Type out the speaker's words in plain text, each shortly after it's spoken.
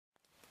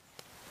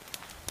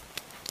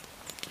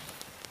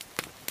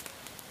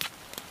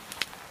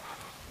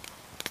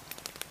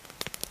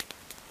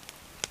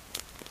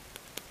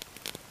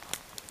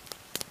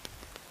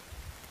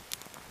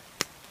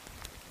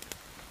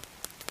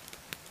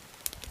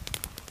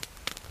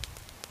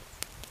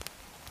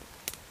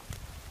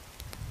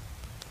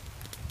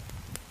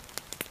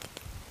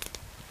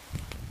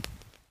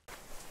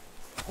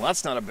Well,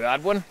 that's not a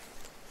bad one.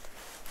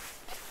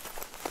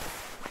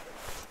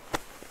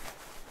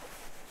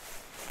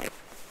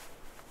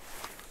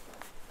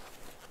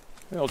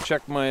 I'll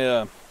check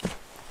my,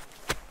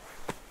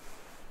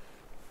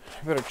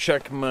 better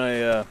check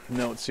my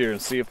notes here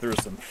and see if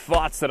there's some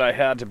thoughts that I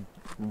had to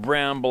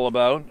ramble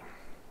about,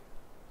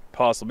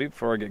 possibly,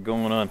 before I get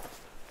going on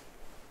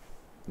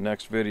the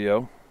next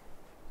video,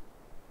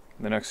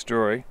 the next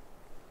story.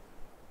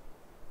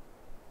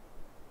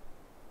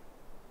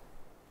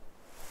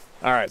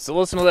 Alright, so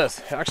listen to this.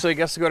 Actually, I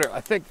guess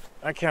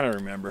I can't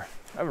remember.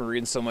 I've been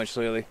reading so much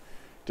lately.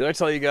 Did I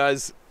tell you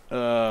guys,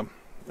 I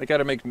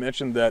gotta make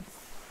mention that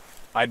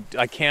I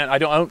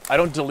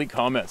don't delete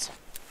comments.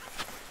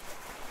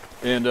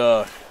 And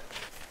I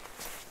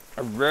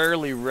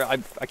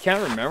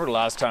can't remember the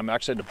last time I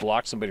actually had to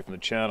block somebody from the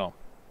channel.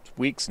 It's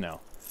weeks now.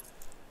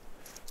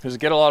 Because I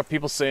get a lot of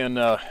people saying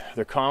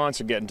their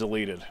comments are getting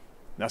deleted.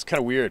 That's kind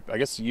of weird. I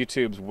guess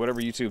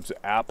YouTube's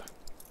app,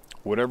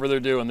 whatever they're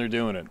doing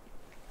it.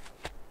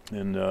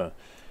 And the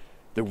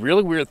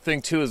really weird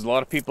thing too is a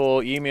lot of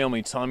people email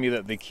me telling me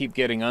that they keep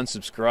getting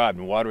unsubscribed,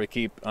 and why do I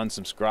keep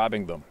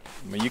unsubscribing them?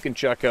 I mean, you can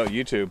check out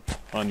YouTube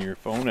on your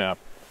phone app.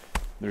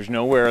 There's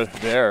nowhere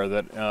there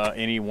that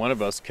any one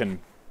of us can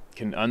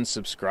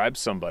unsubscribe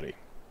somebody.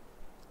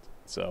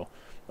 So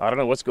I don't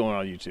know what's going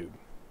on YouTube,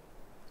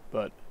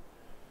 but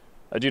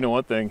I do know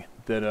one thing,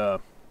 that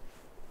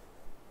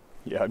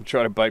yeah, I'm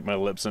trying to bite my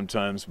lip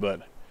sometimes,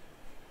 but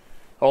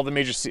all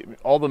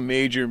the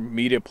major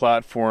media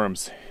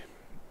platforms,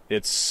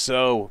 it's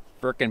so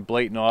frickin'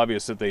 blatant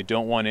obvious that they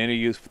don't want any of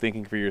you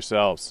thinking for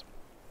yourselves.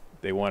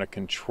 They want to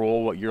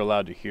control what you're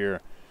allowed to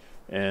hear,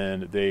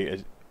 and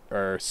they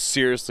are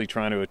seriously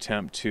trying to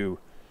attempt to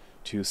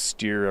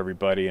steer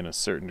everybody in a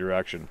certain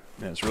direction.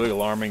 And it's really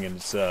alarming, and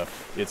it's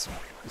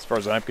as far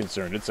as I'm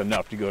concerned, it's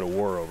enough to go to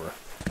war over,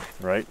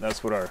 right?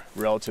 That's what our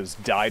relatives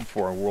died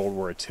for in World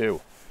War II.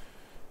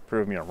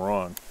 Prove me I'm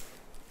wrong.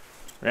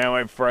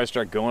 Anyway, before I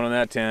start going on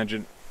that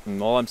tangent, and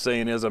all I'm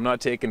saying is I'm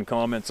not taking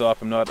comments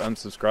off, I'm not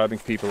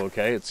unsubscribing people,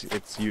 okay? It's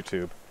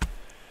YouTube.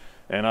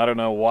 And I don't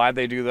know why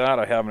they do that,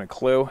 I haven't a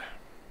clue.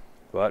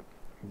 But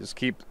just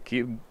keep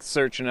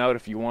searching out.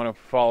 If you want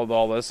to follow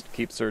all this,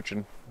 keep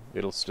searching.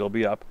 It'll still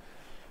be up.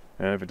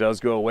 And if it does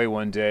go away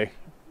one day,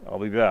 I'll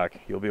be back.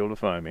 You'll be able to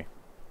find me.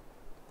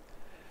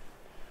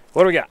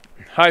 What do we got?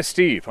 Hi,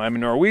 Steve. I'm a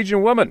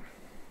Norwegian woman.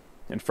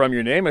 And from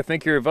your name, I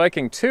think you're a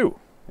Viking too.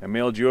 I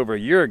mailed you over a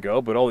year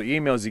ago, but all the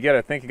emails you get,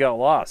 I think it got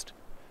lost.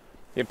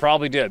 It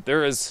probably did.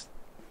 There is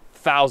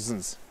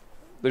thousands.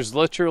 There's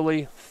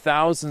literally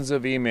thousands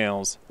of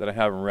emails that I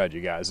haven't read,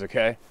 you guys,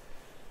 okay?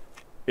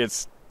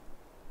 It's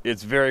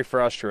very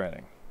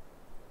frustrating.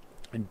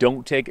 And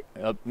don't take,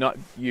 not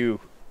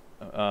you,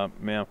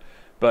 ma'am,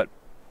 but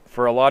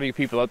for a lot of you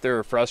people out there who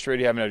are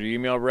frustrated, you haven't had your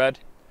email read,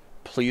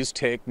 please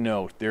take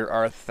note. There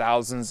are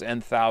thousands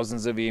and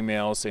thousands of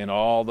emails in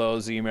all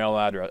those email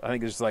addresses. I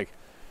think there's like,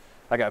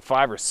 I got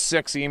 5 or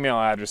 6 email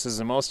addresses,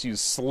 and most of you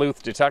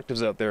sleuth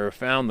detectives out there have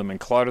found them and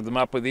cluttered them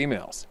up with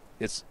emails.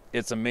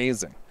 It's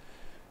amazing.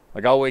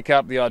 Like, I'll wake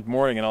up the odd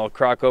morning and I'll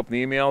crack open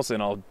the emails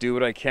and I'll do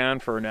what I can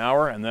for an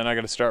hour, and then I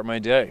got to start my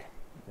day.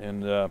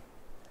 And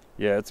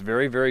yeah, it's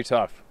very, very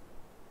tough.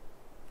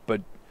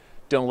 But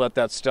don't let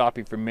that stop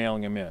you from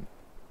mailing them in.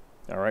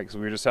 All right, because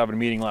we were just having a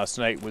meeting last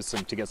night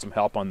to get some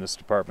help on this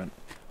department,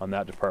 on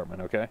that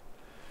department. Okay.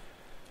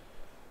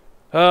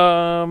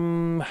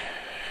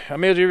 I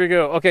made you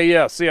go. Okay,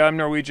 yeah. See, I'm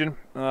Norwegian.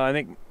 I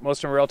think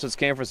most of my relatives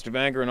came from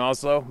Stavanger and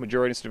Oslo.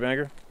 Majority in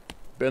Stavanger.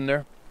 Been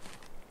there.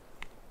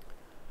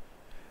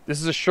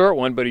 This is a short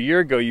one, but a year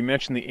ago you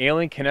mentioned the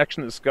alien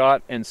connection that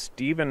Scott and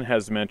Stephen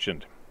has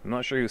mentioned. I'm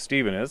not sure who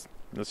Stephen is,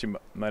 unless you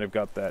might have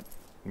got that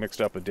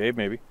mixed up with Dave,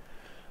 maybe.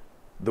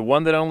 The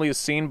one that only is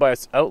seen by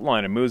its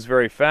outline and moves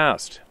very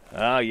fast.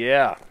 Ah,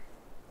 yeah.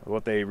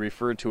 What they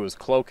refer to as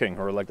cloaking,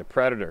 or like the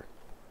Predator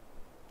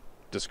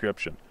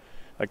description.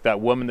 Like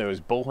that woman that was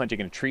bull hunting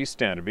in a tree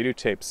stand and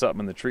videotaped something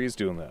in the trees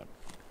doing that.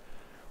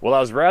 Well, I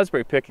was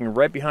raspberry picking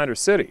right behind her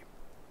city.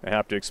 I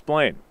have to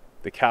explain.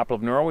 The capital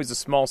of Norway is a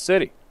small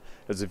city.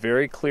 It has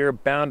very clear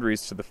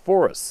boundaries to the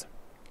forests.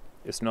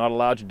 It's not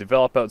allowed to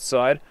develop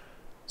outside,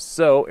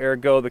 so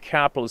ergo the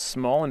capital is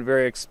small and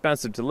very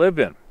expensive to live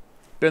in.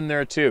 Been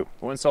there too.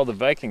 I went and saw the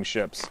Viking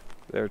ships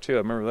there too. I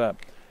remember that.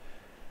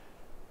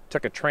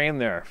 Took a train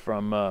there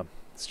from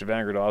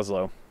Stavanger to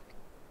Oslo.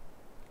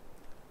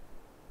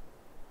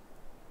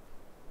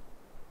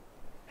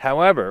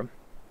 However,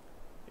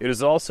 it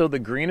is also the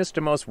greenest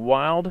and most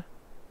wild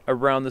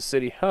around the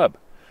city hub.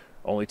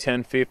 Only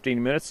 10-15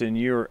 minutes and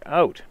you're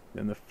out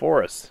in the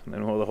forest,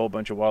 and with a whole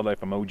bunch of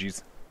wildlife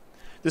emojis.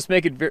 This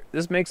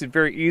makes it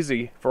very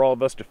easy for all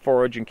of us to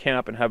forage and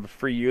camp and have a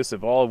free use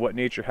of all of what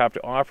nature have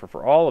to offer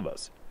for all of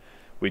us.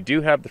 We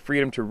do have the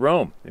freedom to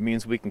roam. It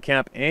means we can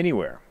camp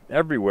anywhere,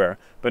 everywhere,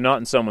 but not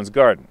in someone's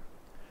garden.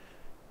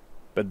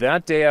 But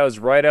that day I was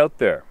right out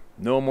there.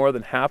 No more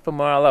than half a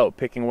mile out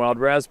picking wild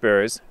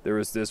raspberries, there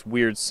was this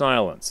weird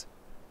silence.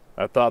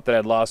 I thought that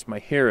I'd lost my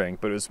hearing,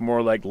 but it was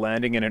more like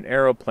landing in an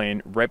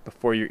aeroplane right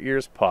before your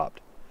ears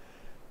popped.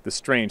 the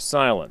strange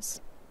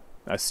silence.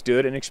 I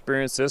stood and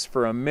experienced this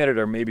for a minute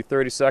or maybe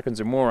 30 seconds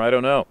or more, I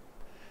don't know.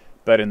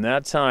 But in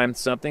that time,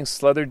 something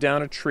slithered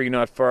down a tree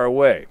not far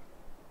away.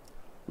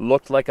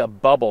 Looked like a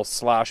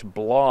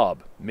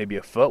bubble/blob, maybe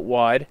a foot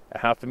wide, a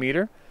half a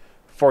meter,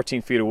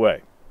 14 feet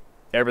away.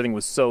 Everything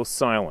was so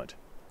silent.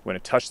 When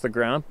it touched the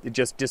ground, it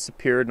just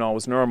disappeared and all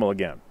was normal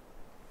again.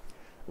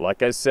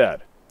 Like I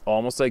said,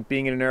 almost like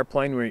being in an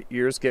airplane where your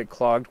ears get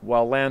clogged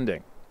while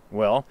landing.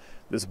 Well,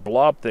 this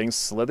blob thing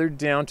slithered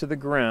down to the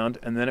ground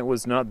and then it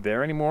was not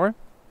there anymore.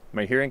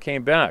 My hearing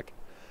came back.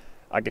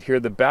 I could hear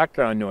the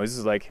background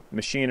noises like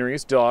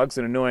machineries, dogs,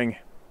 and annoying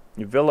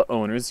villa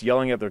owners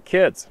yelling at their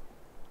kids.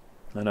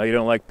 I know you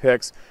don't like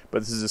pics, but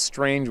this is a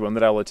strange one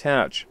that I'll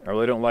attach. I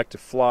really don't like to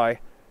fly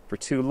for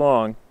too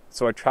long,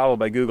 so I travel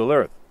by Google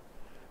Earth.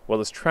 Well,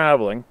 this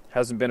traveling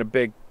hasn't been a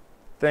big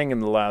thing in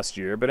the last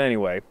year, but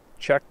anyway,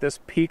 check this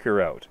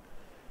peeker out.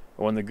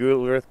 When the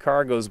Google Earth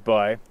car goes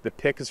by, the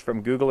pic is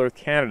from Google Earth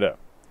Canada,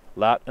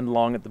 lat and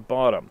long at the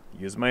bottom.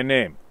 Use my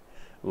name,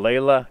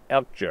 Layla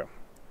Elkja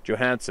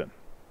Johansson,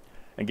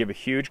 and give a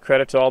huge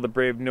credit to all the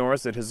brave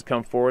Norse that has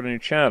come forward on your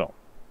channel.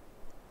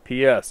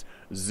 P.S.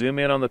 Zoom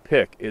in on the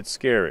pic. It's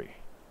scary.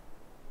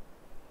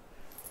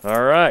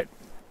 All right.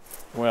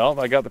 Well,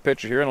 I got the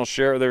picture here, and I'll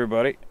share it with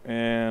everybody.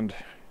 And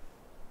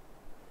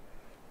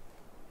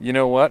you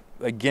know what?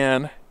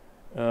 Again,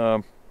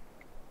 are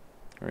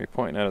you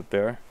pointing at it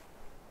there?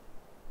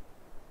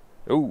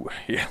 Oh,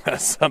 yeah,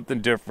 that's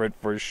something different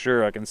for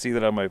sure. I can see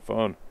that on my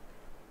phone.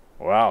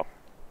 Wow.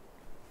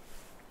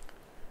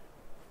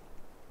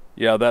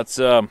 Yeah, that's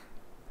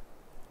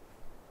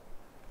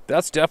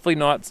definitely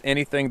not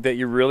anything that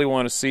you really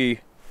want to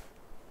see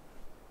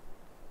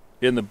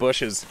in the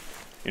bushes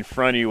in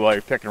front of you while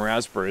you're picking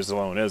raspberries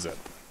alone, is it?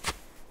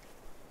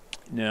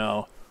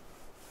 Now,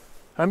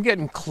 I'm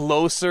getting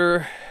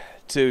closer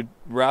to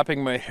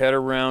wrapping my head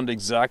around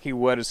exactly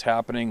what is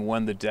happening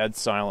when the dead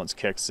silence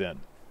kicks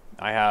in.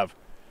 I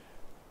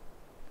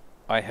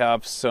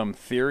have some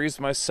theories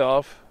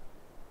myself.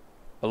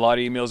 A lot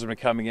of emails have been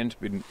coming in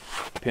to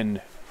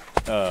been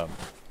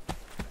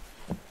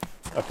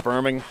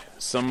affirming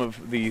some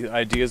of the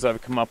ideas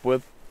I've come up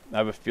with. I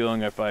have a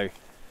feeling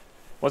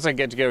once I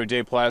get together with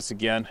Dave Platts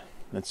again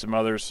and some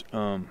others,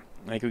 I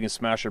think we can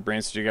smash our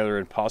brains together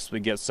and possibly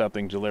get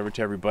something delivered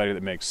to everybody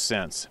that makes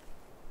sense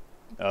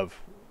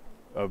of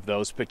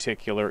those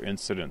particular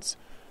incidents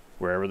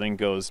where everything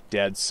goes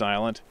dead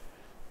silent,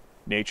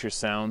 nature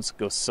sounds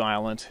go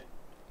silent,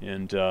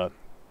 and that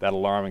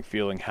alarming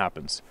feeling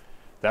happens.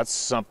 That's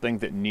something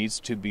that needs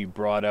to be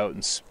brought out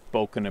and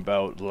spoken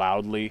about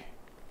loudly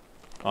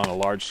on a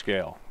large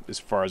scale, as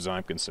far as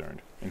I'm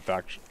concerned. In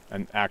fact,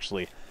 and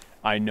actually,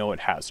 I know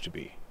it has to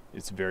be.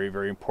 It's very,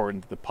 very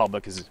important that the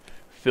public is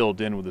filled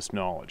in with this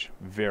knowledge.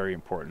 Very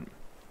important.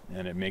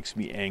 And it makes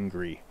me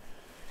angry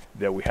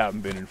that we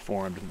haven't been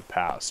informed in the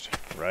past,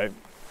 right?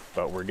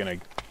 But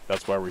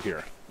that's why we're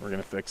here. We're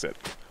gonna fix it.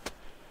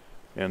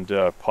 And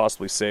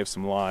possibly save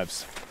some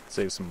lives.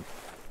 Save some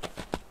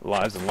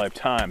lives and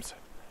lifetimes.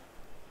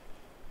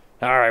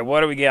 All right,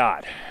 what do we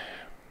got?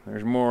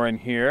 There's more in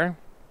here.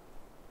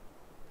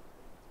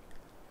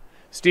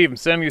 Steve, I'm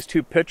sending you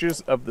 2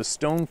 pictures of the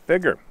stone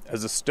figure,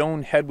 as a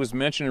stone head was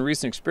mentioned in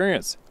recent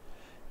experience.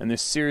 In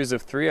this series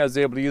of 3, I was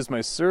able to use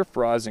my surf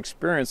rods and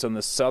experience on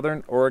the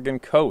southern Oregon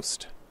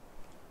coast.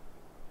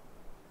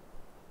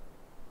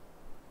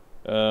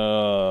 Okay,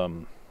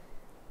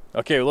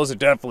 well, those are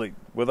definitely,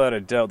 without a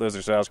doubt, those are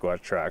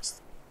Sasquatch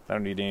tracks. I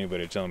don't need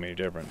anybody to tell me any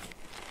different.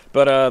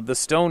 But the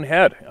stone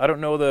head, I don't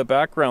know the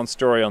background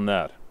story on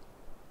that.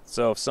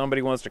 So if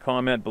somebody wants to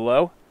comment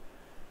below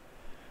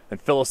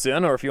and fill us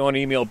in, or if you want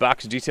to email back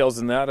to details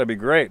in that, that'd be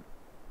great.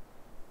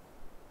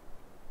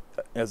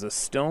 As a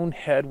stone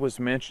head was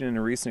mentioned in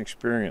a recent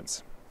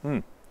experience.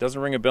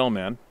 Doesn't ring a bell,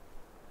 man.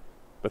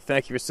 But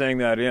thank you for saying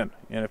that in.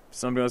 And if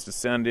somebody wants to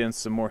send in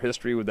some more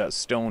history with that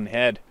stone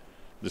head,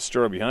 the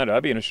story behind it,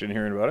 I'd be interested in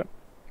hearing about it.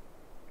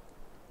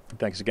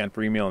 Thanks again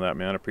for emailing that,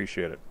 man. I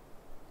appreciate it.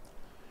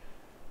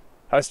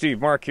 Hi, Steve.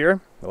 Mark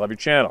here. I love your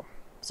channel.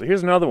 So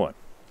here's another one.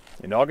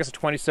 In August of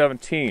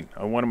 2017,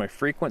 on one of my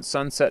frequent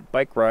sunset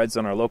bike rides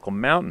on our local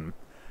mountain,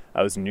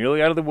 I was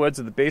nearly out of the woods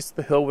at the base of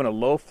the hill when a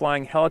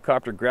low-flying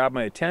helicopter grabbed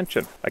my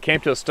attention. I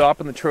came to a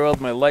stop in the trail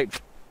with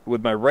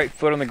my right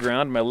foot on the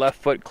ground and my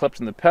left foot clipped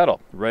in the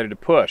pedal, ready to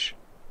push.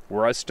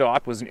 Where I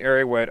stopped was an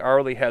area where I'd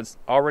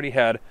already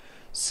had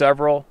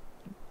several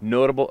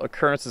notable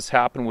occurrences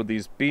happen with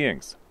these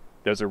beings.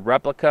 There's a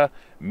replica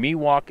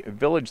Miwok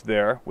village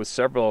there with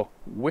several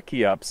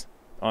wiki-ups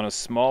on a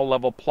small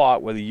level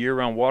plot with a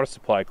year-round water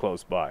supply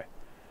close by.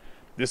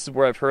 This is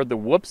where I've heard the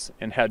whoops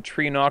and had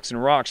tree knocks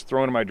and rocks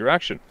thrown in my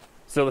direction.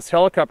 So this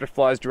helicopter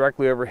flies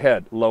directly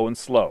overhead, low and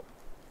slow,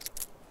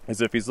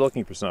 as if he's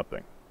looking for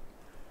something.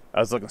 I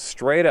was looking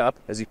straight up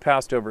as he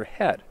passed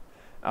overhead.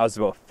 I was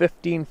about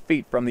 15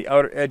 feet from the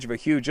outer edge of a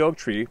huge oak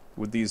tree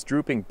with these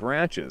drooping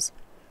branches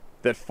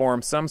that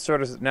form some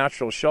sort of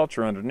natural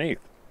shelter underneath.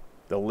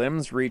 The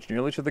limbs reach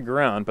nearly to the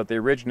ground, but they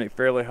originate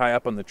fairly high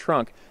up on the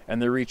trunk,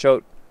 and they reach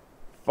out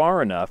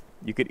far enough,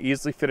 you could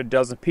easily fit a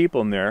dozen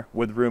people in there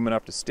with room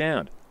enough to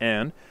stand,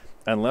 and,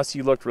 unless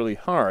you looked really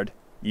hard,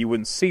 you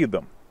wouldn't see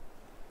them.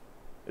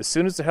 As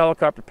soon as the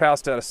helicopter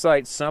passed out of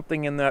sight,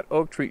 something in that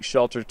oak tree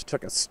shelter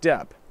took a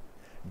step.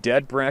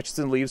 Dead branches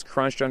and leaves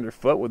crunched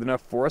underfoot with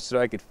enough force that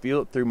I could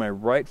feel it through my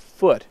right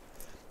foot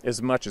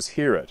as much as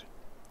hear it.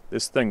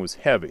 This thing was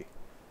heavy.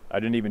 I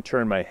didn't even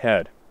turn my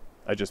head.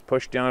 I just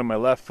pushed down on my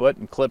left foot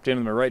and clipped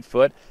into my right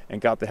foot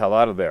and got the hell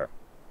out of there.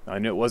 I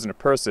knew it wasn't a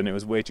person, it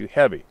was way too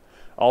heavy.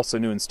 Also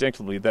knew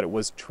instinctively that it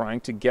wasn't trying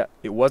to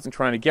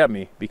get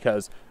me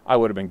because I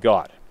would have been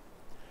got.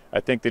 I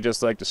think they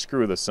just like to screw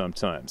with us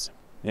sometimes.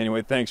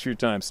 Anyway, thanks for your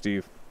time,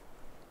 Steve.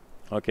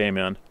 Okay,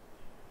 man.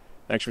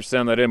 Thanks for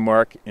sending that in,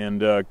 Mark, and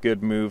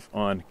good move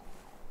on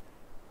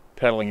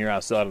pedaling your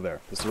ass out of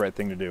there. It's the right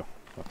thing to do,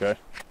 okay?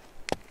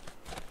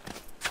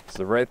 It's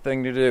the right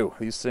thing to do.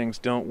 These things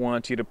don't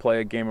want you to play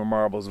a game of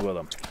marbles with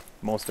them.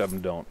 Most of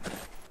them don't.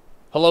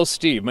 Hello,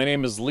 Steve. My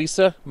name is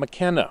Lisa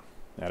McKenna.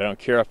 I don't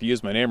care if you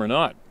use my name or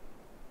not.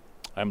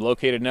 I'm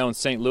located now in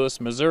St. Louis,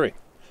 Missouri.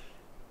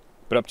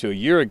 But up to a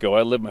year ago,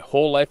 I lived my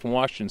whole life in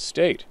Washington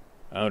State.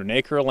 I owned an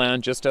acre of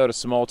land just out of a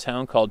small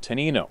town called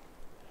Tenino.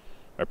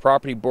 My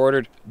property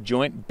bordered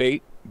Joint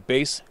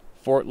Base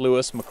Fort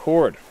Lewis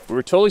McChord. We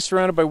were totally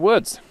surrounded by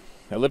woods.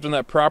 I lived on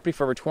that property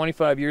for over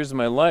 25 years of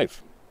my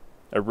life.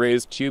 I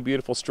raised two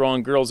beautiful,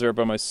 strong girls there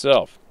by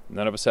myself.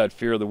 None of us had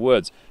fear of the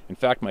woods. In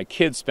fact, my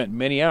kids spent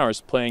many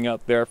hours playing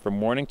out there from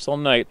morning till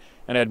night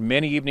and had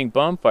many evening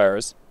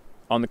bonfires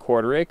on the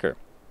quarter acre.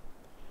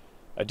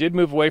 I did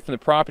move away from the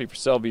property for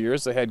several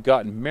years. I had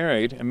gotten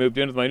married and moved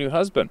in with my new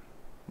husband.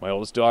 My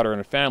oldest daughter and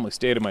her family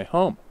stayed in my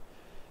home.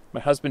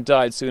 My husband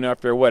died soon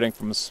after our wedding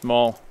from a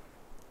small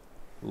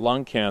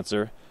lung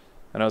cancer,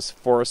 and I was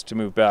forced to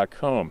move back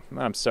home.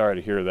 I'm sorry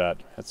to hear that.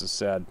 That's a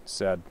sad,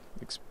 sad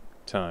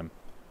time.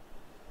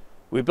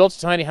 We built a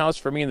tiny house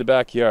for me in the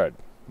backyard.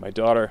 My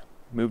daughter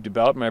moved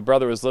about, and my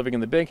brother was living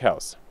in the big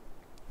house.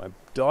 My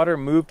daughter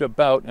moved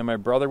about, and my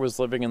brother was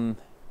living in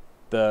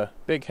the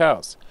big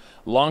house.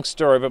 Long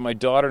story, but my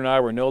daughter and I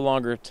were no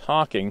longer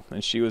talking,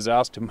 and she was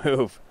asked to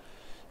move.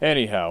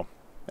 Anyhow,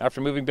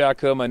 after moving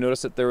back home, I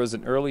noticed that there was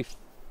an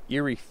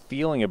eerie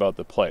feeling about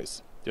the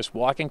place. Just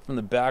walking from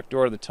the back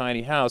door of the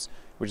tiny house,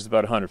 which is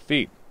about 100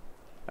 feet.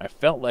 I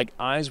felt like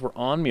eyes were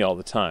on me all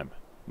the time.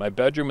 My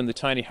bedroom in the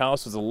tiny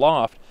house was a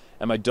loft,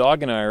 and my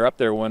dog and I are up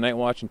there one night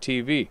watching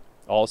TV.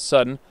 All of a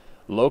sudden,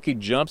 Loki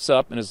jumps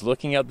up and is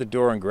looking out the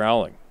door and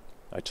growling.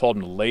 I told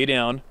him to lay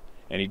down,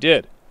 and he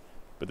did.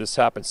 But this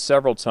happened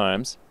several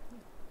times,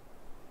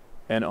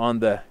 and on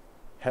the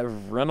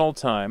rental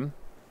time,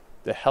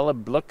 the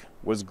Hellebluk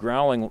was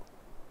growling,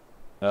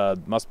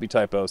 must be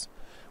typos,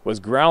 was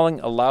growling.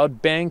 A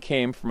loud bang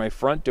came from my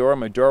front door,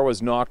 and my door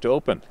was knocked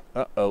open.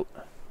 Uh-oh.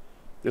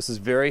 This is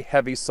very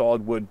heavy,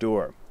 solid wood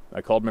door.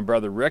 I called my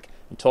brother Rick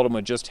and told him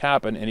what just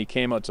happened, and he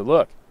came out to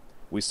look.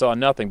 We saw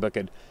nothing, but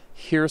could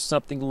hear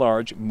something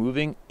large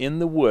moving in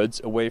the woods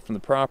away from the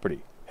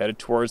property, headed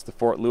towards the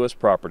Fort Lewis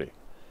property.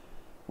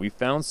 We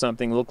found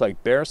something that looked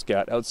like bear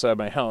scat outside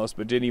my house,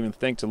 but didn't even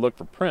think to look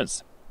for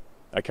prints.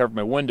 I covered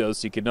my windows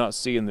so you could not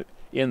see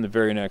in the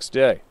very next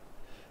day.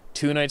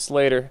 2 nights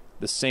later,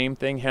 the same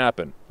thing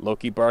happened.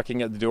 Loki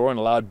barking at the door and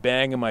a loud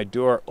bang on my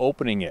door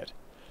opening it.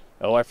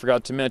 Oh, I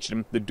forgot to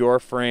mention, the door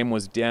frame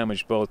was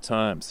damaged both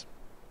times.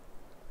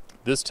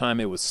 This time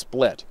it was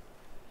split.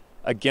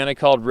 Again, I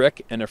called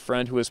Rick and a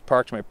friend who was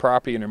parked my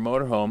property in her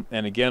motorhome,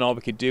 and again all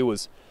we could do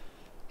was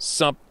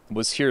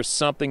hear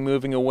something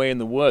moving away in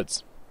the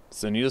woods.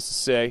 So needless to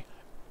say,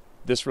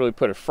 this really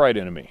put a fright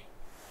into me.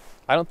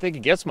 I don't think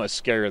it gets much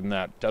scarier than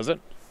that, does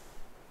it?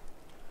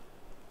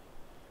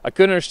 I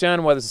couldn't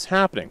understand why this is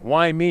happening.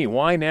 Why me?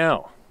 Why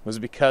now? Was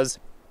it because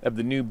of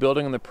the new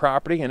building on the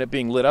property and it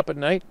being lit up at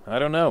night? I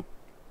don't know.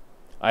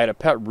 I had a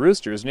pet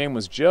rooster. His name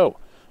was Joe.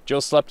 Joe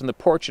slept in the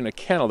porch in a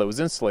kennel that was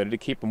insulated to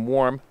keep him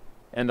warm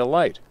and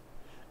alight.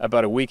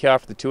 About a week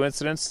after the 2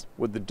 incidents,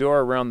 with the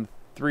door around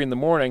 3 in the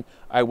morning,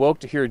 I woke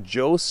to hear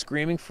Joe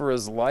screaming for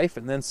his life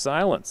and then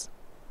silence.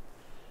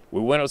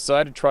 We went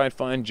outside to try and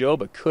find Joe,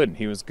 but couldn't.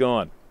 He was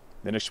gone.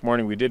 The next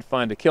morning we did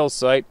find a kill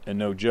site and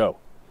no Joe.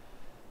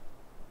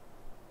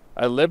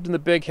 I lived in the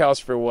big house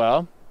for a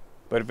while,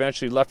 but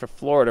eventually left for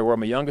Florida where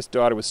my youngest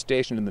daughter was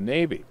stationed in the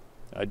Navy.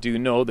 I do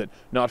know that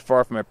not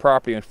far from my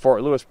property and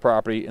Fort Lewis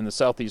property in the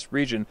southeast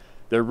region,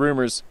 there are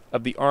rumors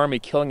of the Army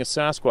killing a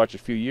Sasquatch a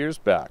few years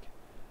back.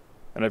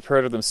 And I've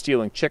heard of them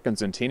stealing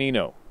chickens in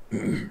Tenino.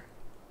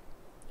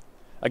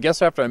 I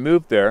guess after I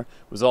moved there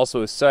was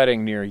also a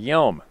sighting near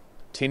Yelm.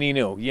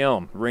 Tenino,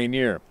 Yelm,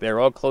 Rainier.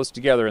 They're all close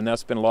together, and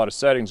that's been a lot of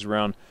sightings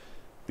around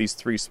these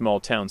 3 small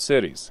town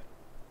cities.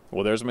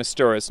 Well, there's my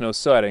story. It's no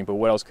sighting, but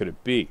what else could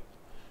it be?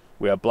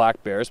 We have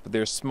black bears, but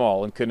they're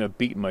small and couldn't have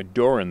beaten my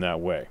door in that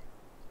way.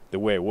 The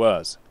way it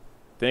was.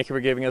 Thank you for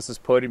giving us this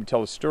podium to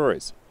tell the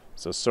stories.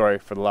 So sorry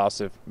for the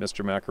loss of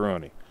Mr.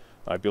 Macaroni.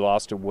 I'd be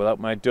lost without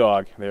my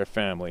dog, their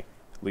family,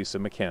 Lisa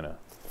McKenna.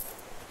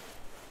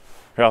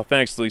 Well,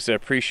 thanks, Lisa. I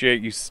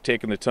appreciate you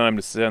taking the time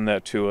to send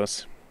that to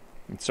us.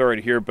 I'm sorry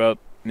to hear about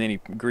any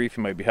grief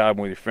you might be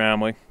having with your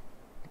family.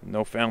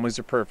 No families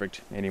are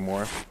perfect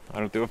anymore. I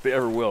don't know if they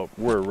ever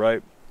were,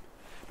 right?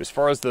 As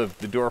far as the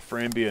door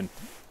frame being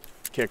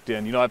kicked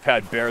in, you know, I've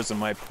had bears on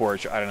my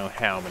porch I don't know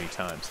how many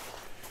times.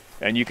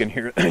 And you can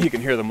hear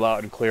them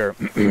loud and clear.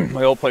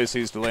 My old place, I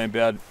used to lay in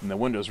bed, and the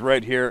window's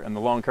right here, and the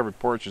long covered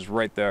porch is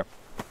right there.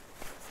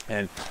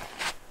 And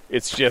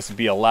it's just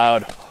be a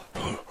loud.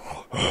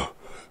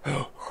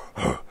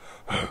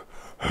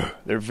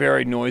 They're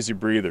very noisy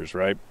breathers,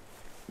 right?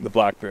 The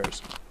black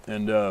bears.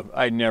 And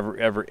I never,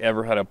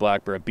 ever had a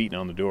black bear beating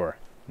on the door.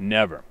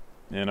 Never.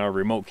 In our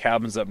remote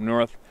cabins up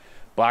north,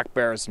 black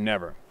bears,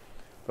 never.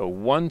 But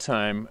one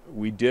time,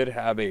 we did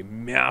have a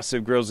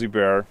massive grizzly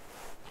bear.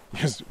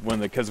 Because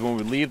when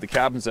we leave the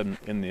cabins in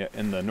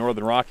the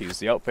northern Rockies,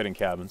 the outfitting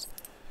cabins,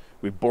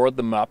 we board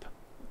them up.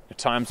 At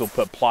times we'll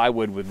put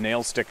plywood with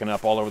nails sticking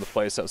up all over the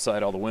place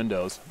outside all the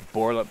windows.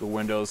 Board up the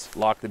windows,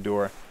 lock the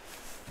door.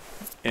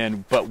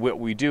 But what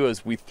we do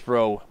is we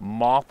throw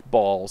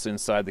mothballs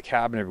inside the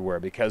cabin everywhere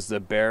because the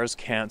bears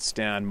can't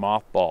stand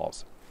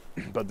mothballs.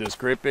 But this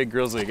great big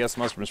grizzly, I guess it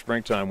must have been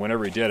springtime,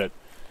 whenever he did it,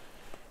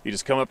 he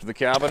just come up to the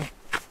cabin,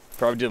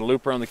 probably did a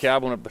loop around the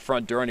cabin, went up the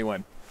front door, and he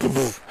went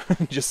poof,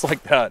 just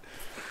like that.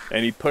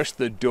 And he pushed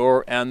the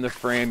door and the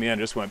frame in,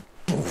 just went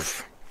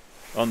poof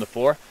on the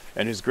floor,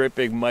 and his great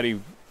big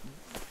muddy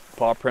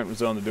paw print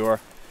was on the door.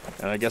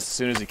 And I guess as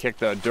soon as he kicked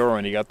that door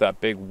in, he got that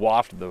big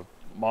waft of the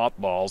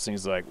mothballs, and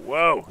he's like,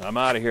 whoa, I'm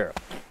out of here.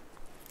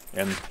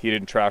 And he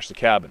didn't trash the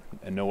cabin,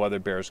 and no other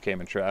bears came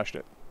and trashed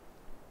it.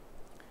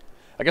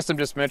 I guess I'm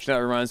just mentioning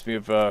that reminds me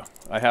of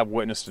I have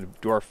witnessed a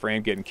door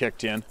frame getting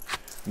kicked in,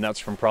 and that's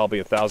from probably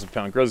a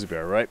 1,000-pound grizzly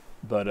bear, right?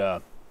 But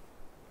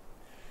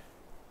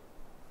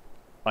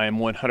I am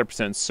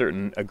 100%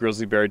 certain a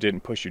grizzly bear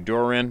didn't push your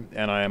door in,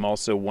 and I am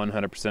also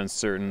 100%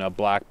 certain a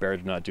black bear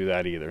did not do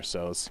that either.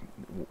 So it's,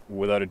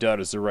 without a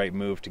doubt, it's the right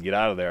move to get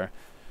out of there.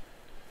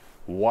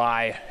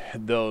 Why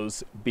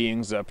those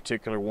beings, a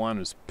particular one,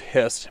 was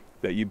pissed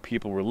that you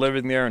people were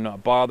living there and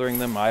not bothering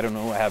them, I don't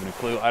know. I have no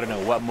clue. I don't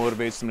know what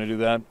motivates them to do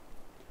that.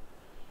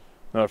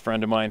 A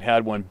friend of mine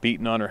had one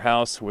beaten on her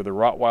house with a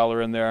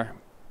Rottweiler in there,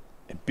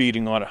 and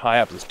beating on it high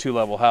up. This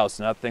 2-level house,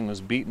 and that thing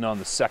was beaten on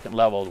the 2nd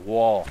level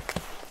wall.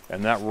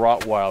 And that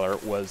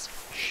Rottweiler was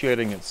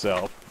shitting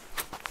itself,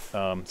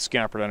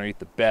 scampered underneath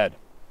the bed,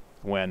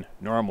 when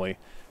normally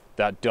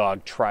that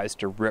dog tries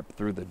to rip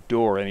through the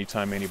door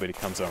anytime anybody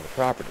comes on the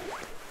property.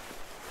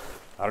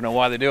 I don't know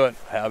why they do it.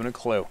 I haven't a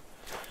clue.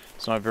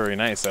 It's not very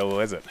nice, though,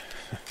 is it?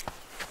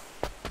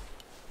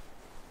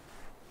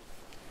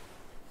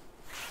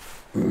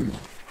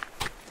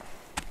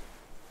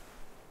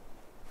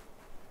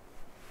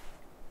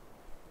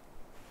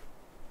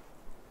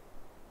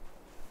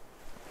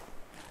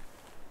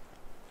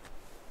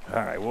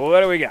 Alright, well,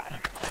 what do we got?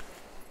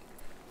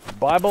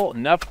 Bible,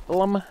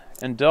 Nephilim,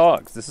 and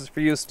dogs. This is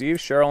for you,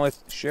 Steve. Share only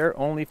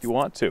if you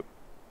want to.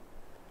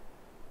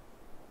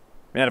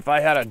 Man, if I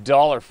had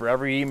 $1 for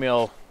every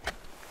email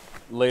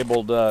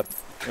labeled or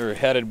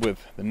headed with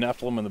the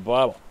Nephilim and the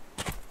Bible.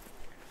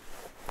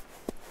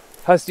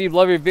 Hi, Steve.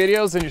 Love your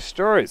videos and your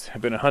stories.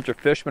 I've been a hunter,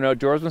 fisherman,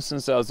 outdoorsman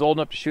since I was old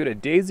enough to shoot a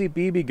Daisy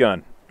BB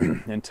gun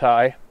and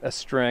tie a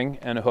string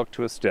and a hook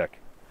to a stick.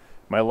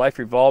 My life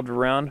revolved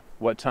around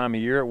what time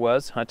of year it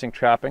was, hunting,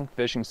 trapping,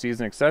 fishing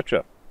season,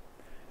 etc.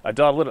 I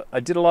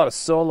did a lot of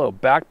solo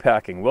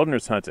backpacking,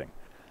 wilderness hunting.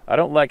 I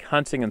don't like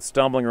hunting and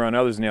stumbling around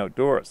others in the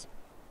outdoors.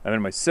 I'm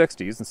in my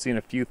 60s and seen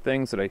a few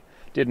things that I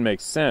didn't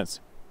make sense.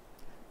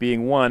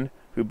 Being one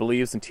who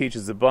believes and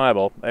teaches the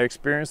Bible, I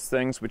experienced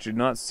things which did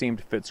not seem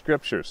to fit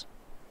scriptures.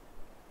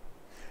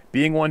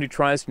 Being one who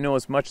tries to know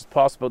as much as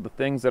possible the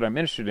things that I'm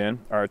interested in,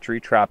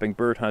 archery, trapping,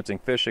 bird hunting,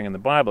 fishing, and the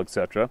Bible,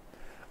 etc.,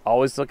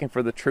 always looking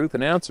for the truth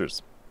and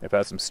answers. I've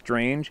had some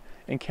strange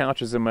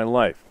encounters in my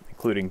life,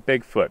 including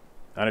Bigfoot,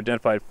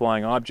 unidentified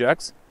flying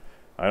objects,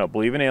 I don't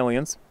believe in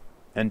aliens,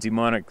 and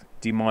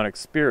demonic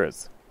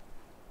spirits.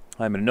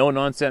 I'm a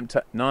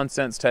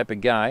no-nonsense type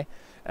of guy,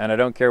 and I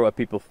don't care what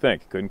people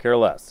think. Couldn't care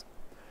less.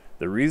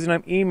 The reason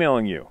I'm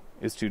emailing you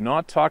is to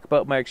not talk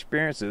about my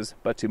experiences,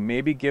 but to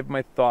maybe give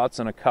my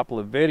thoughts on a couple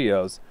of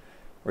videos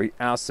where you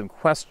ask some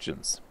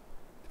questions.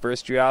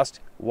 First, you asked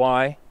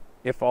why,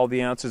 if all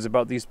the answers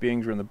about these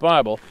beings were in the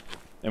Bible,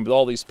 and with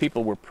all these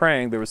people were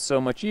praying, there was so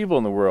much evil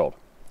in the world.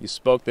 You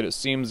spoke that it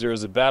seems there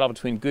is a battle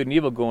between good and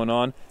evil going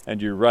on,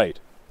 and you're right.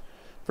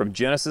 From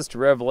Genesis to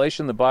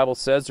Revelation, the Bible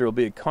says there will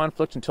be a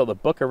conflict until the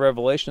book of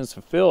Revelation is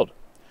fulfilled.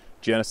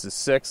 Genesis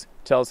 6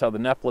 tells how the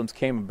Nephilims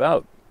came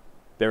about.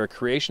 They were a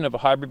creation of a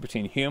hybrid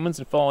between humans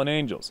and fallen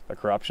angels, a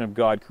corruption of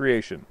God's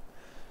creation.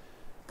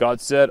 God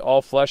said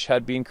all flesh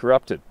had been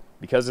corrupted.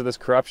 Because of this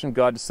corruption,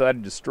 God decided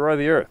to destroy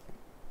the earth.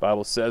 The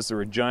Bible says there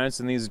were giants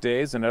in these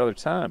days and at other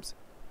times.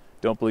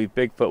 Don't believe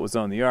Bigfoot was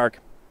on the ark.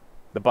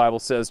 The Bible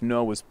says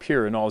Noah was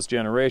pure in all his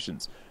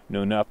generations.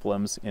 No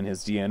Nephilims in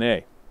his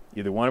DNA.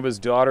 Either one of his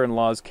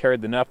daughter-in-laws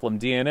carried the Nephilim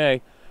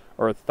DNA,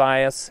 or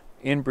Thias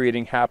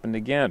inbreeding happened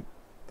again.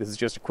 This is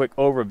just a quick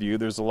overview.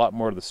 There's a lot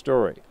more to the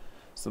story.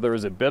 So there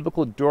is a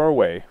biblical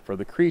doorway for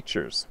the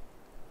creatures.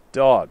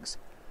 Dogs.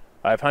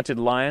 I've hunted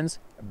lions,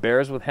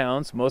 Bears with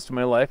hounds most of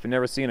my life, and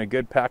never seen a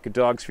good pack of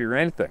dogs fear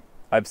anything.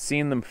 I've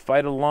seen them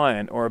fight a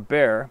lion or a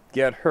bear,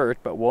 get hurt,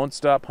 but won't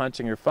stop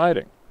hunting or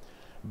fighting.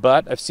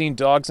 But I've seen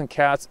dogs and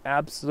cats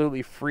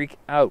absolutely freak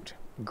out,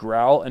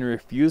 growl, and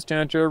refuse to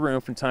enter a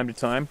room from time to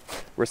time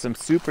where some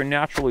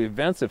supernatural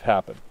events have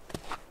happened.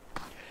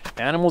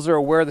 Animals are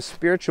aware of the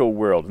spiritual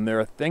world, and there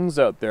are things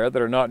out there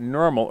that are not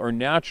normal or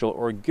natural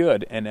or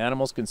good, and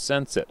animals can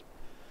sense it.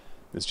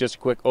 This is just a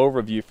quick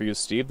overview for you,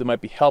 Steve, that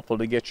might be helpful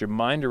to get your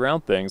mind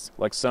around things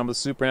like some of the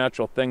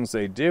supernatural things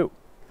they do.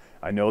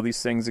 I know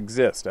these things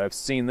exist. I've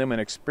seen them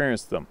and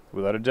experienced them,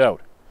 without a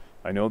doubt.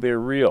 I know they're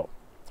real.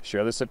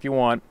 Share this if you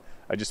want.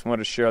 I just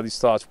want to share these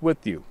thoughts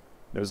with you.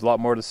 There's a lot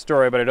more to the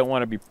story, but I don't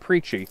want to be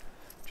preachy.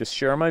 Just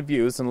share my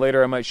views, and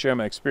later I might share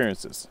my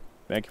experiences.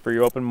 Thank you for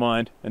your open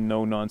mind and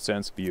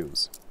no-nonsense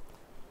views.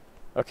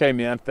 Okay,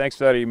 man, thanks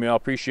for that email.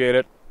 Appreciate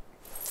it.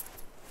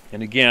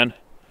 And again,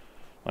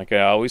 like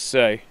I always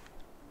say,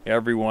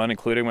 everyone,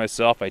 including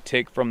myself, I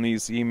take from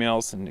these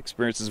emails and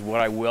experiences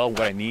what I will,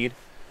 what I need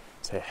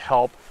to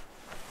help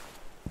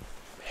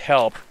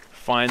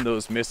find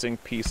those missing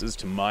pieces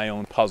to my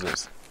own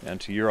puzzles and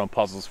to your own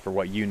puzzles for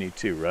what you need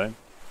too, right?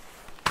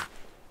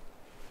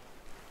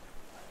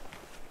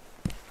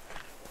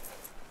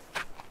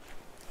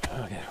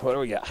 Okay, what do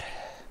we got?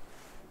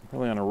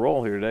 Really on a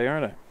roll here today,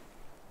 aren't I?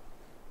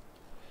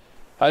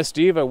 Hi,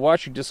 Steve. I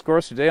watched your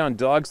discourse today on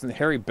dogs and the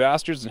hairy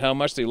bastards and how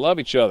much they love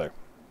each other.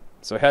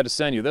 So I had to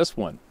send you this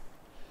one.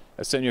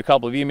 I sent you a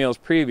couple of emails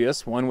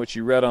previous, one which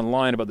you read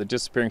online about the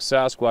disappearing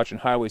Sasquatch on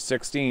Highway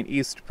 16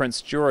 east of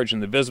Prince George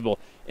and the visible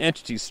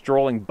entity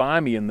strolling by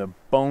me in the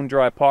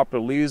bone-dry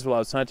poplar leaves while I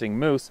was hunting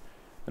moose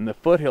in the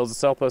foothills of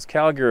southwest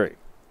Calgary.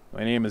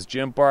 My name is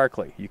Jim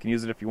Barkley. You can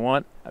use it if you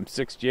want. I'm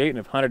 68 and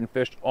have hunted and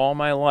fished all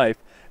my life,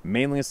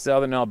 mainly in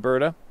southern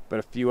Alberta, but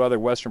a few other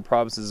western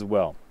provinces as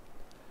well.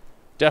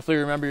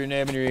 Definitely remember your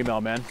name and your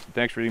email, man.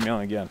 Thanks for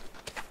emailing again.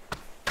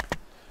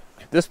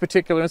 This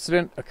particular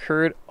incident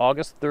occurred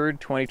August 3rd,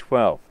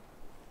 2012.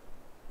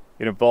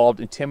 It involved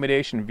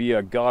intimidation via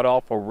a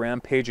god-awful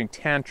rampaging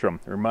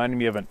tantrum, reminding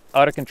me of an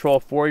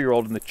out-of-control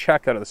 4-year-old in the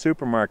checkout of the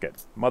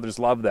supermarket. Mothers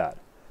love that.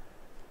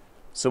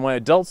 So my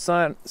adult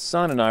son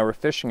and I were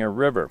fishing a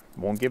river,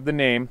 won't give the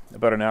name,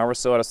 about an hour or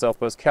so out of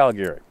southwest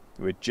Calgary.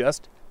 We had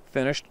just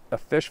finished a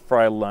fish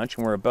fry lunch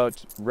and were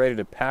about ready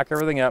to pack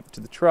everything up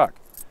to the truck.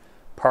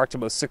 Parked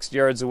about 60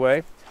 yards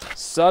away.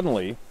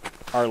 Suddenly,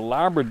 our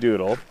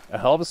Labradoodle, a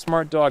hell of a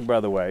smart dog by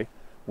the way,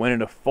 went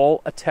into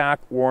full attack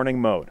warning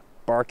mode,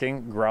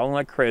 barking, growling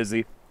like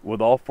crazy,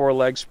 with all 4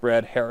 legs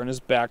spread, hair on his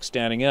back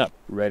standing up,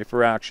 ready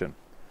for action.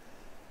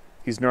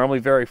 He's normally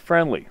very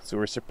friendly, so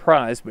we're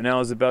surprised, but now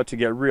it's about to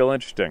get real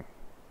interesting.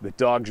 The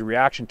dog's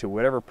reaction to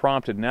whatever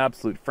prompted an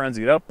absolute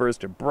frenzied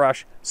outburst of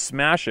brush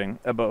smashing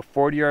about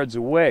 40 yards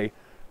away,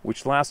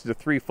 which lasted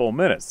 3 full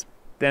minutes,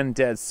 then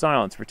dead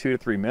silence for 2 to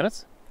 3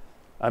 minutes.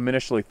 I'm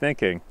initially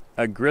thinking,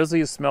 a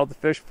grizzly who smelled the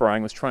fish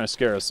frying was trying to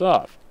scare us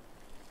off.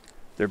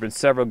 There have been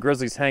several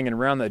grizzlies hanging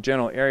around that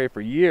general area for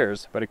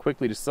years, but I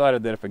quickly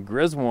decided that if a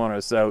grizz wanted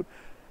us out,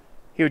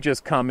 he would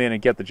just come in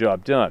and get the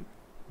job done.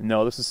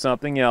 No, this is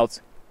something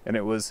else, and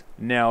it was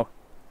now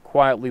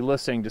quietly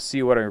listening to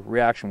see what our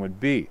reaction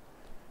would be.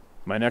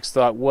 My next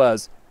thought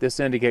was, this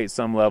indicates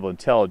some level of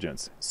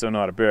intelligence, so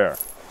not a bear.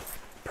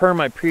 Per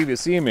my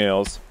previous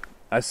emails,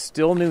 I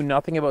still knew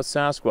nothing about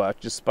Sasquatch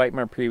despite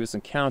my previous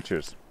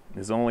encounters. It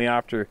was only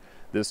after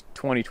this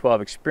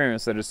 2012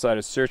 experience that I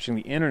decided searching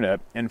the internet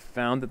and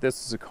found that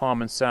this is a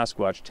common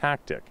Sasquatch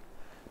tactic.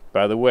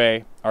 By the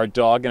way, our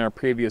dog and our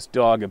previous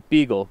dog, a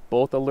beagle,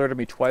 both alerted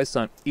me twice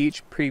on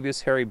each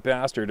previous hairy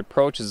bastard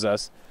approaches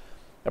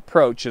for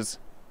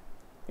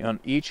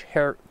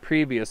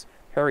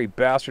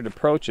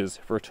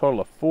a total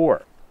of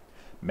 4.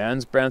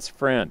 Man's best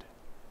friend,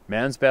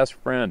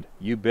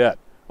 you bet,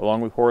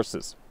 along with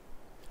horses.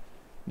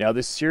 Now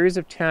this series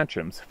of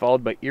tantrums,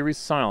 followed by eerie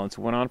silence,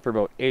 went on for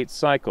about 8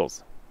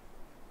 cycles.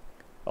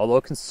 Although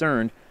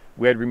concerned,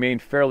 we had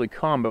remained fairly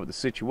calm about the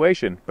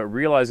situation, but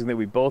realizing that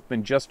we'd both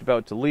been just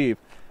about to leave,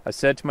 I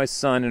said to my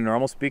son in a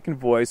normal speaking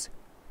voice,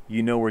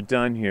 "You know we're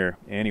done here,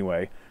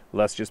 anyway.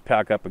 Let's just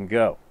pack up and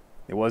go."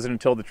 It wasn't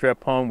until the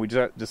trip home we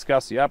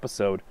discussed the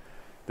episode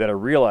that I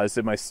realized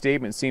that my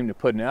statement seemed to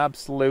put an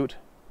absolute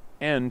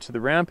end to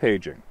the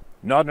rampaging.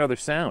 Not another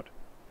sound.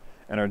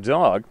 And our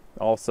dog,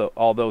 also,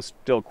 although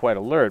still quite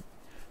alert,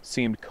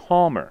 seemed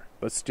calmer,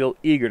 but still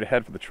eager to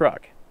head for the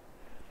truck.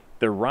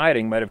 Their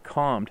riding might have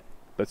calmed,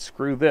 but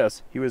screw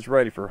this, he was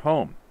ready for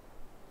home.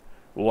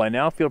 Well, I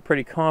now feel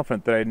pretty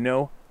confident that I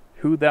know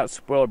who that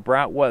spoiled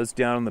brat was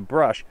down in the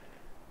brush,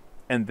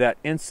 and that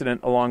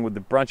incident, along with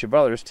a bunch of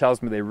others,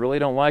 tells me they really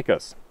don't like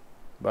us.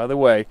 By the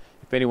way,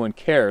 if anyone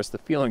cares, the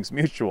feeling's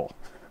mutual.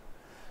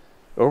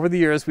 Over the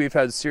years, we've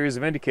had a series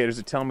of indicators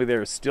that tell me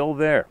they're still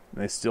there,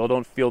 and they still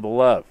don't feel the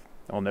love.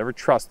 I'll never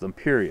trust them,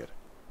 period.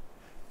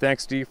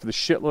 Thanks, Steve, for the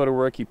shitload of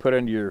work you put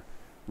into your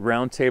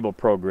roundtable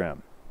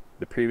program.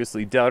 The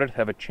previously doubted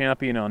have a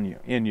champion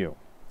in you.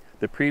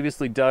 The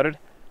previously doubted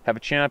have a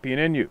champion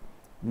in you.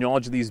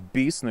 Knowledge of these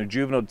beasts and their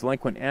juvenile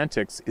delinquent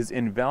antics is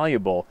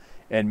invaluable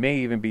and may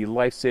even be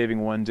life-saving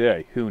one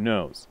day. Who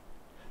knows?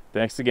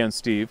 Thanks again,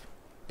 Steve.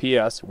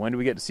 P.S. When do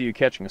we get to see you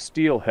catching a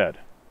steelhead?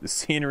 The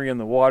scenery and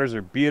the waters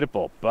are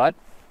beautiful, but...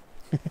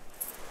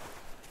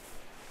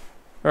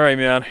 Alright,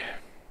 man.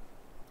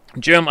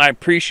 Jim, I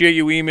appreciate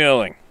you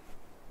emailing.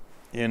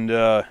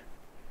 And,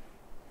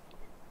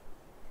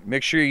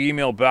 make sure you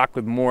email back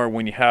with more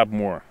when you have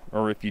more.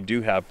 Or if you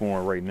do have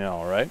more right now,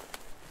 alright?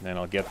 Then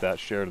I'll get that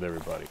shared with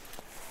everybody.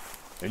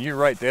 And you're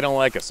right, they don't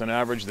like us. On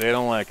average, they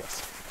don't like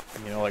us.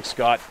 You know, like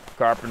Scott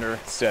Carpenter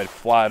said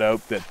flat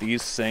out that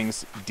these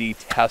things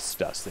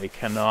detest us. They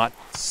cannot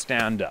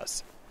stand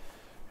us.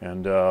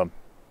 And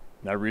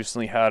I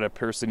recently had a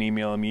person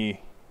email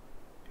me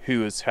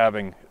who is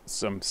having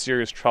some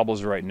serious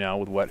troubles right now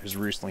with what has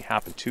recently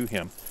happened to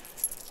him.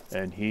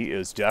 And he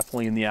is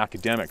definitely in the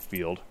academic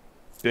field,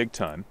 big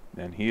time.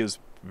 And he is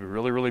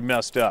really, really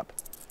messed up.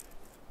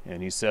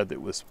 And he said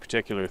that this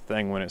particular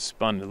thing, when it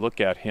spun to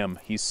look at him,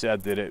 he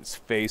said that its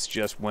face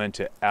just went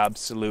to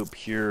absolute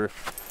pure...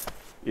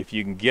 If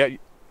you can get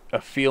a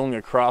feeling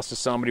across to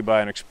somebody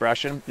by an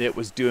expression, it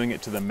was doing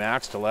it to the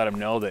max to let him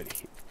know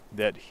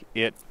that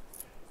it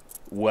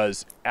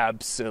was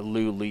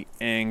absolutely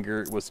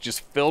anger. It was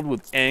just filled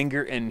with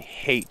anger and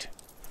hate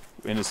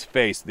in his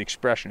face. The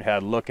expression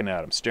had looking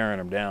at him, staring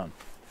him down.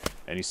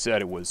 And he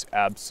said it was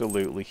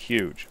absolutely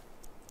huge.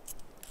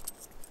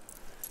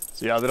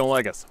 So yeah, they don't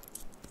like us.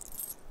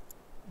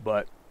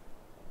 But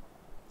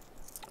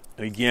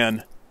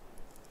again,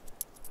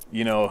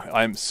 you know,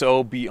 I'm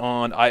so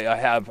beyond. I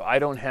have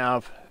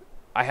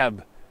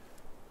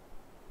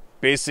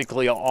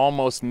basically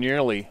almost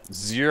nearly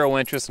zero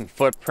interest in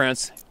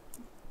footprints,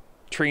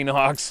 tree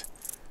knocks,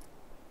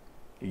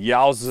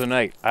 yowls of the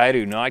night. I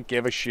do not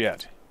give a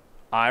shit.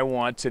 I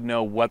want to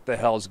know what the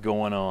hell's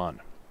going on.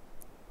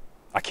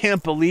 I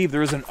can't believe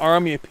there's an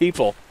army of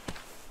people,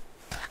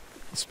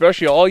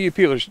 especially all you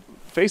people.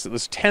 Face it,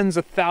 there's tens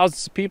of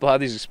thousands of people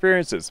have these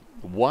experiences.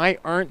 Why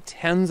aren't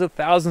tens of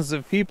thousands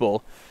of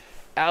people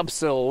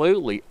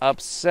absolutely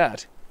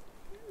upset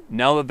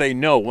now that they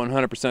know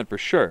 100% for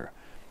sure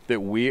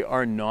that we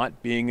are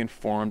not being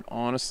informed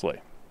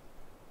honestly?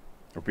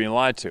 We're being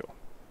lied to.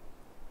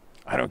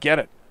 I don't get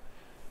it.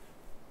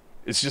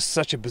 It's just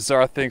such a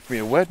bizarre thing for me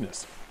to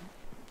witness.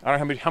 I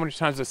don't know how many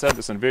times I said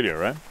this in video,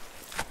 right?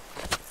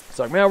 It's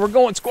like, man, we're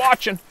going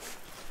squatching.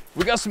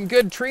 We got some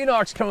good tree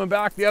knocks coming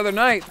back the other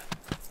night.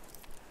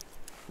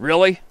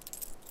 Really?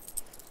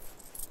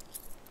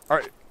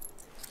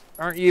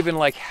 Aren't you even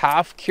like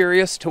half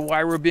curious to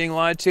why we're being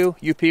lied to?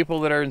 You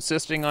people that are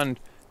insisting on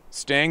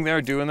staying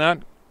there doing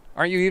that?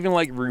 Aren't you even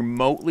like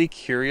remotely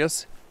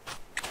curious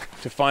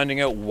to finding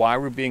out why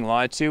we're being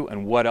lied to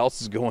and what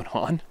else is going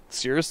on?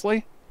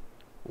 Seriously?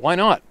 Why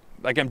not?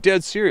 Like, I'm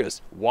dead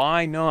serious.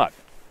 Why not?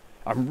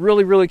 I'm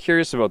really, really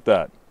curious about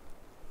that.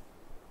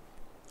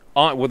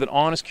 With an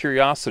honest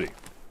curiosity.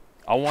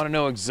 I want to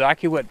know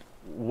exactly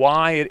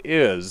why it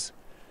is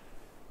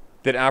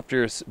that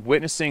after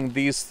witnessing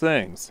these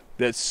things,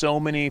 that so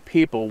many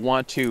people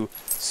want to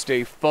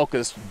stay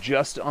focused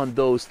just on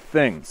those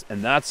things.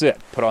 And that's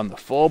it. Put on the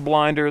full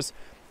blinders.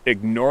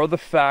 Ignore the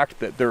fact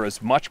that there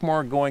is much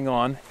more going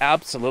on.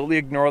 Absolutely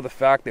ignore the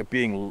fact that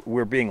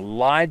we're being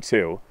lied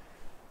to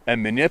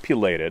and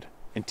manipulated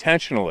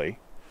intentionally.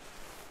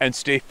 And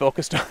stay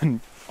focused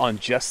on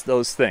just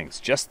those things.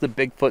 Just the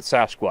Bigfoot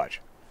Sasquatch.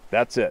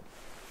 That's it.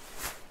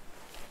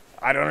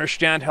 I don't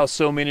understand how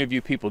so many of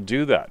you people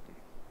do that.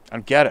 I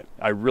don't get it.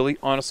 I really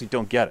honestly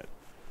don't get it.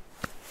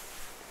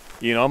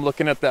 You know, I'm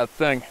looking at that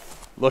thing,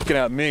 looking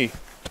at me.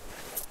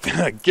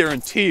 I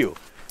guarantee you,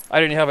 I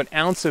didn't have an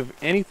ounce of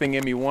anything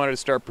in me wanted to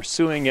start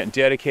pursuing it and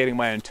dedicating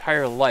my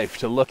entire life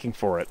to looking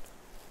for it.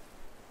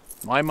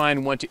 My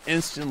mind went to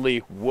instantly,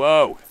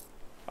 whoa,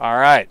 all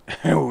right,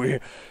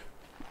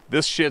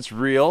 this shit's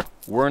real.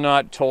 We're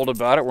not told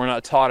about it. We're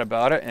not taught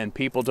about it. And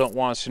people don't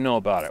want us to know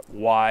about it.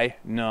 Why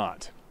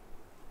not?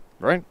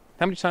 Right?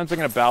 How many times am I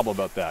going to babble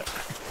about that?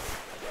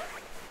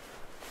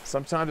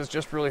 Sometimes it's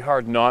just really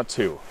hard not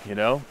to, you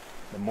know?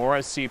 The more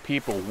I see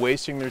people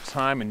wasting their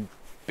time and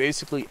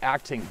basically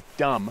acting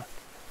dumb,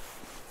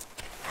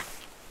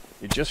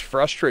 it just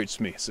frustrates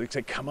me. So it's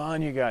like, come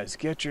on, you guys,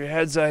 get your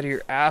heads out of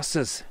your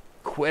asses.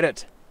 Quit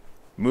it.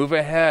 Move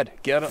ahead.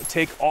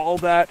 Take all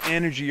that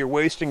energy you're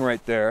wasting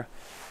right there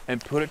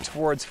and put it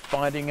towards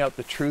finding out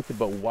the truth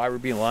about why we're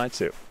being lied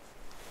to.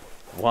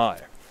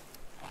 Why?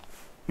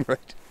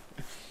 Right?